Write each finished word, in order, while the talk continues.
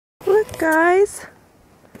guys.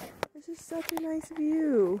 This is such a nice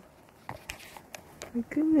view. My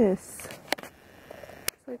goodness.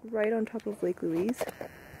 It's like right on top of Lake Louise.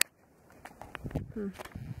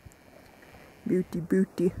 Beauty,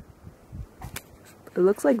 beauty. It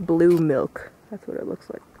looks like blue milk. That's what it looks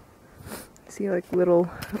like. See, like little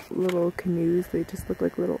canoes. They just look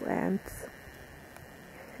like little ants.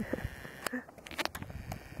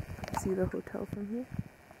 See the hotel from here?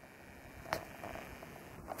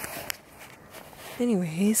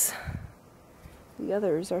 Anyways, the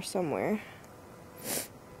others are somewhere.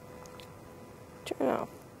 Turn off.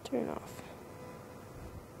 Turn off.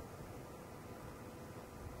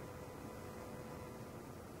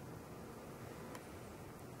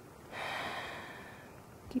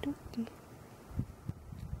 Okie-dokie.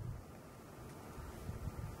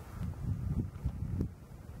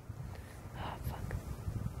 Oh, fuck.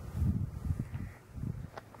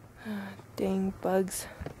 Dang bugs.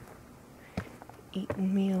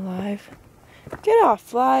 Eating me alive. Get off,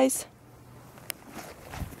 flies!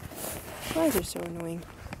 Flies are so annoying.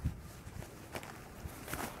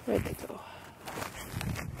 Where'd they go?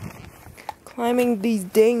 Climbing these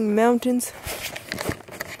dang mountains.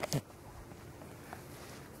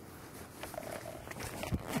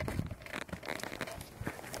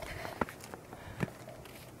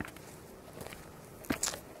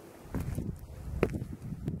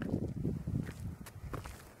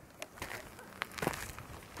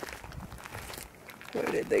 Where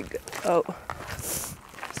did they go? Oh. I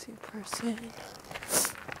see a person.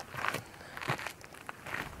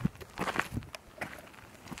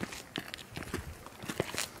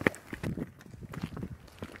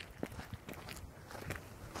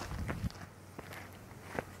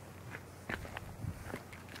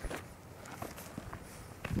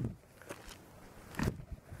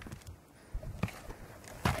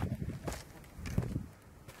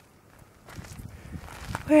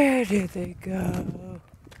 Where did they go?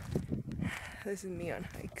 This is me on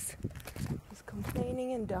hikes. Just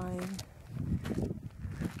complaining and dying.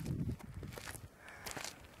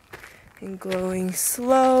 And going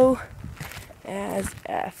slow as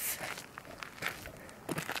F.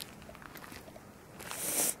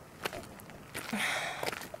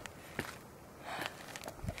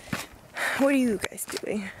 What are you guys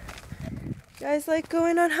doing? You guys like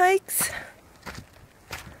going on hikes?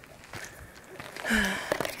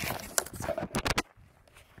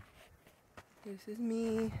 This is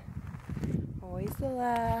me, always the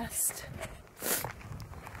last.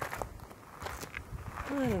 I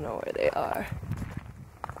don't know where they are.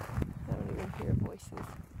 I don't even hear voices.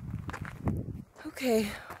 Okay,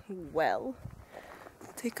 well,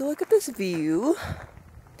 take a look at this view. You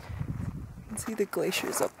can see the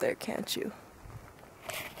glaciers up there, can't you?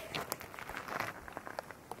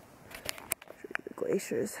 Show you the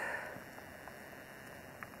glaciers.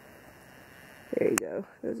 There you go,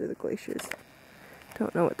 those are the glaciers.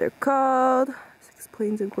 Don't know what they're called. 6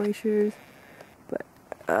 plains of glaciers, but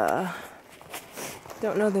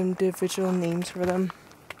don't know the individual names for them.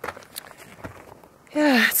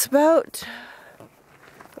 Yeah, it's about,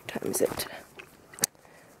 what time is it?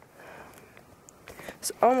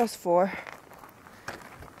 It's almost 4.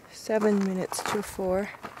 7 minutes to 4.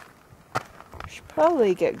 Should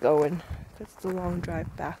probably get going. That's the long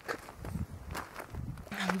drive back.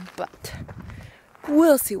 But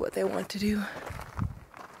we'll see what they want to do.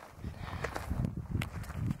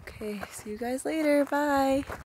 Okay, see you guys later. Bye.